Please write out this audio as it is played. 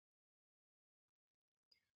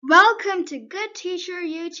Welcome to Good Teacher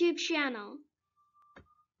YouTube channel.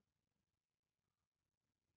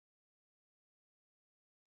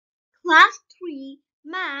 Class 3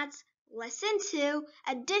 Maths Lesson 2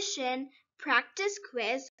 Addition Practice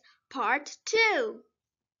Quiz Part 2.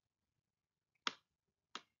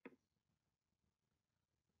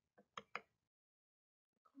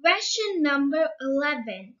 Question number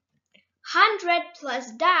 11. 100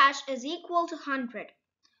 plus dash is equal to 100.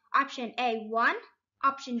 Option A 1,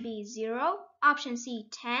 option B 0, option C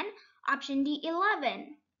 10, option D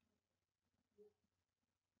 11.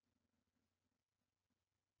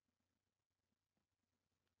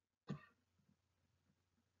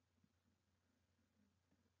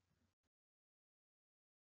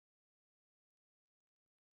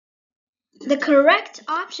 The correct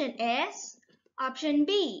option is option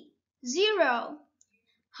B 0.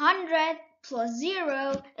 100 plus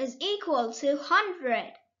 0 is equal to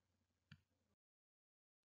 100.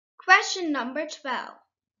 Question number 12.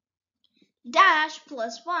 Dash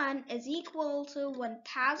plus 1 is equal to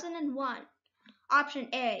 1001. Option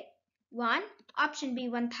A 1, option B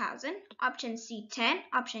 1000, option C 10,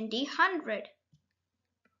 option D 100.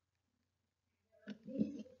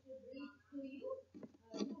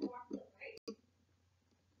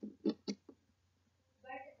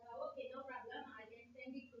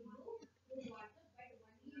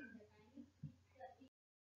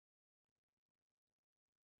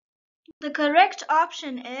 The correct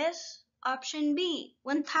option is option B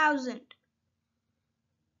 1000.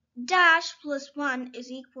 Dash plus 1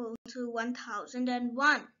 is equal to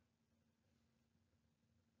 1001.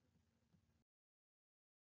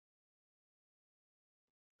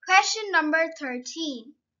 Question number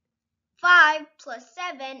 13. 5 plus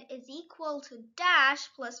 7 is equal to dash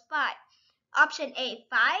plus 5. Option A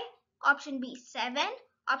 5, option B 7,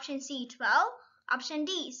 option C 12, option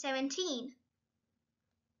D 17.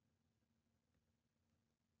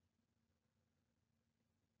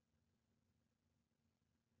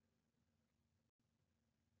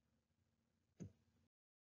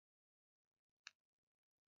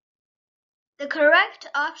 The correct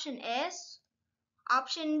option is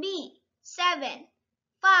option B 7.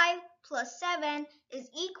 5 plus 7 is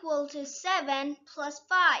equal to 7 plus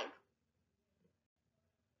 5.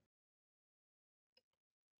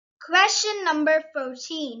 Question number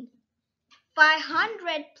 14.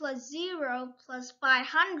 500 plus 0 plus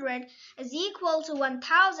 500 is equal to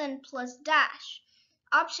 1000 plus dash.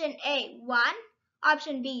 Option A 1,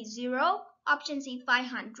 option B 0, option C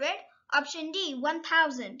 500, option D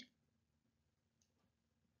 1000.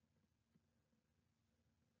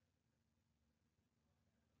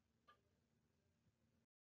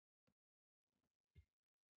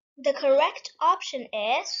 The correct option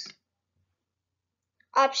is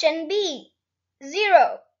option B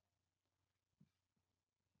 0.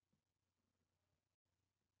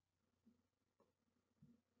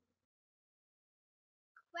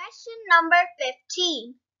 Question number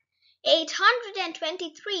 15.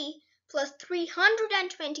 823 plus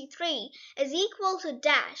 323 is equal to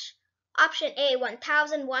dash. Option A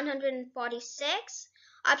 1146,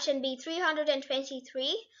 option B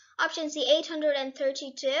 323, option C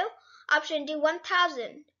 832, option D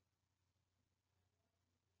 1000.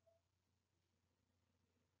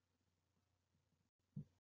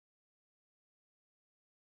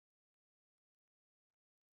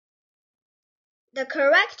 The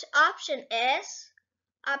correct option is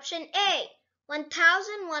option A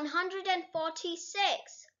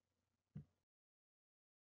 1146.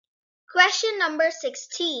 Question number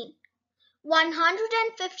 16.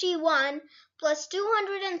 151 plus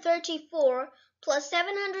 234 plus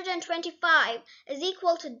 725 is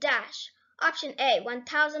equal to dash. Option A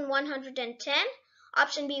 1110,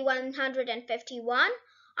 option B 151,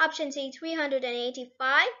 option C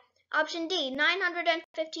 385, option D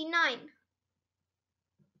 959.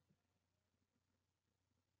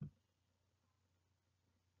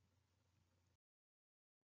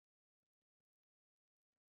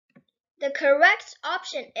 The correct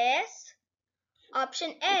option is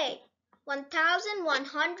option A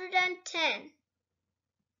 1110.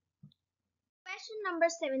 Question number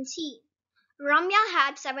 17. Ramya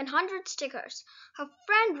had 700 stickers. Her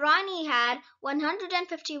friend Rani had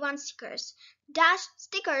 151 stickers. Dash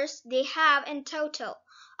stickers they have in total.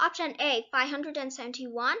 Option A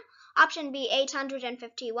 571, option B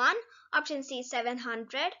 851, option C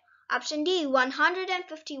 700, option D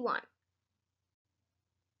 151.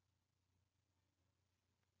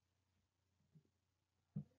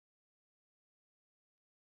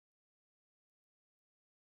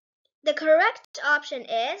 The correct option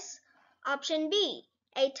is option B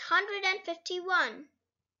 851.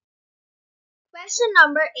 Question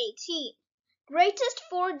number 18. Greatest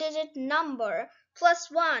four-digit number plus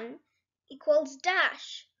 1 equals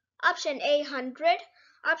dash. Option A 100,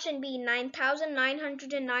 option B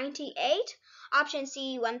 9,998, option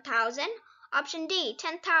C 1,000, option D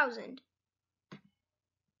 10,000.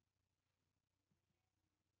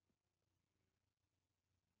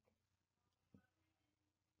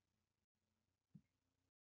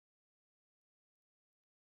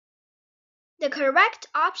 The correct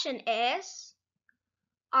option is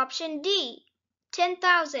option D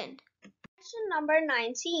 10,000. Question number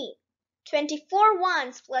 19. 24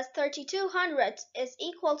 ones plus 32 hundredths is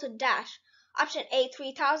equal to dash. Option A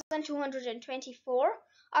 3,224,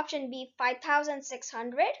 option B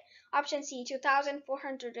 5,600, option C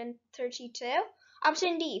 2,432,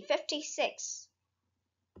 option D 56.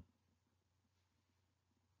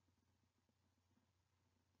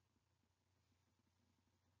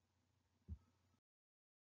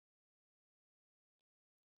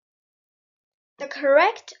 The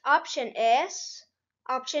correct option is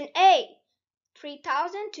option A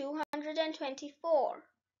 3,224.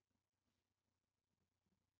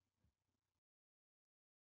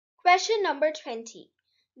 Question number 20.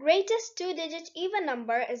 Greatest two-digit even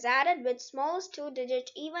number is added with smallest two-digit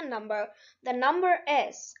even number. The number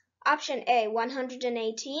is option A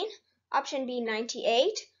 118, option B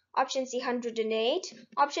 98, option C 108,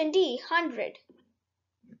 option D 100.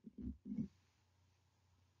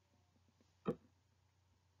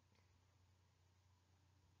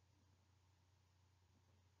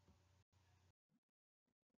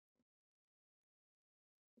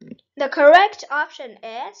 The correct option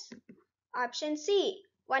is option C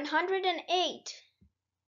 108.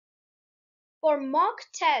 For mock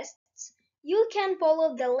tests, you can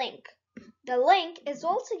follow the link. The link is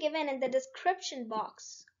also given in the description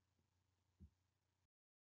box.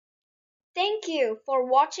 Thank you for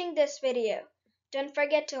watching this video. Don't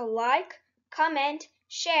forget to like, comment,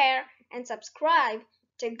 share, and subscribe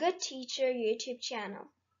to Good Teacher YouTube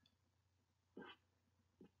channel.